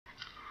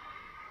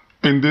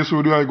In this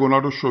video, I'm gonna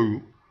to show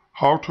you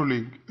how to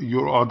link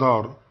your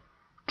Aadhaar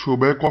to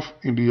Bank of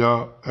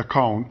India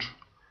account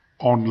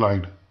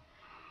online.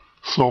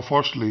 So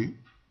firstly,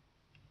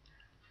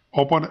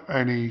 open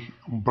any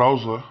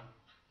browser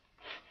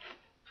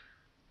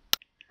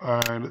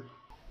and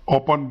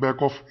open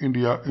Bank of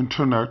India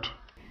Internet.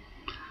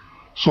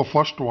 So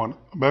first one,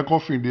 Bank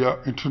of India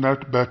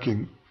Internet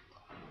Banking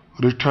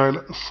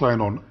Retail Sign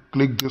On.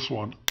 Click this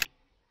one.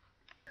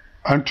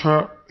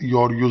 Enter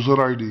your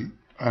user ID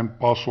and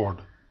password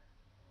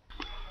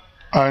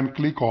and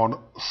click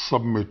on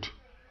Submit.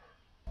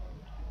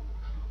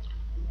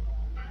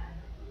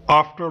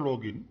 After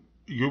login,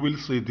 you will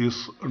see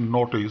this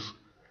notice.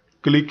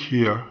 Click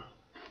here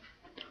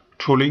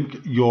to link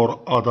your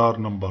Aadhaar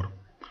number.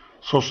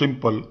 So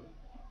simple.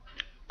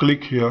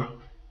 Click here.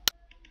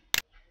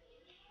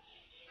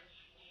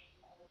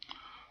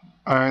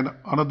 And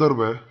another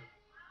way,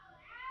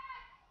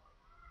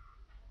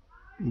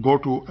 go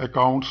to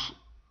Accounts.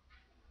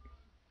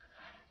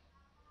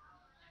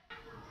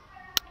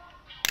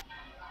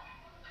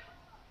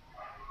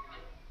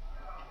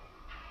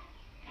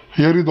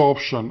 Here is the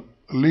option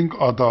Link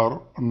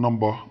Aadhaar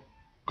number.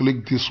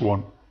 Click this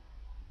one.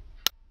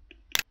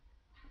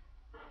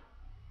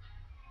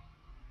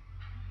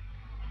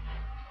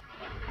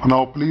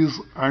 Now please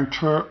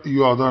enter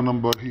your Aadhaar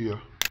number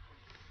here.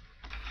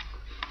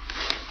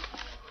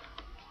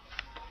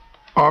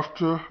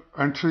 After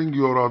entering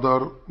your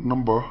Aadhaar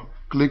number,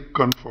 click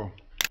Confirm.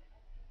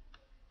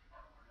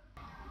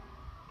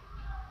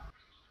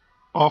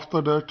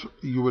 After that,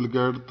 you will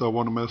get the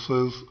one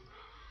message,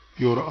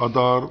 your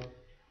Aadhaar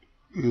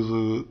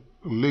is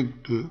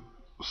linked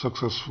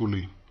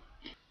successfully.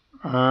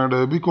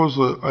 And because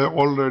I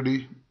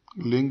already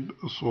linked,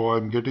 so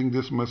I'm getting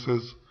this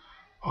message,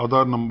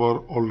 Aadhaar number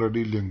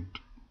already linked.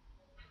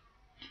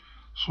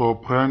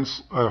 So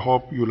friends, I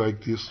hope you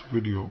like this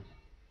video.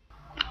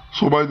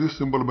 So by this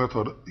simple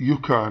method, you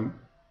can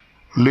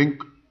link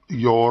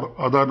your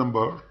Aadhaar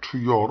number to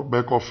your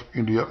Bank of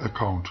India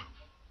account.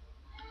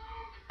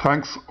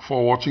 Thanks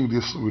for watching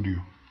this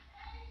video.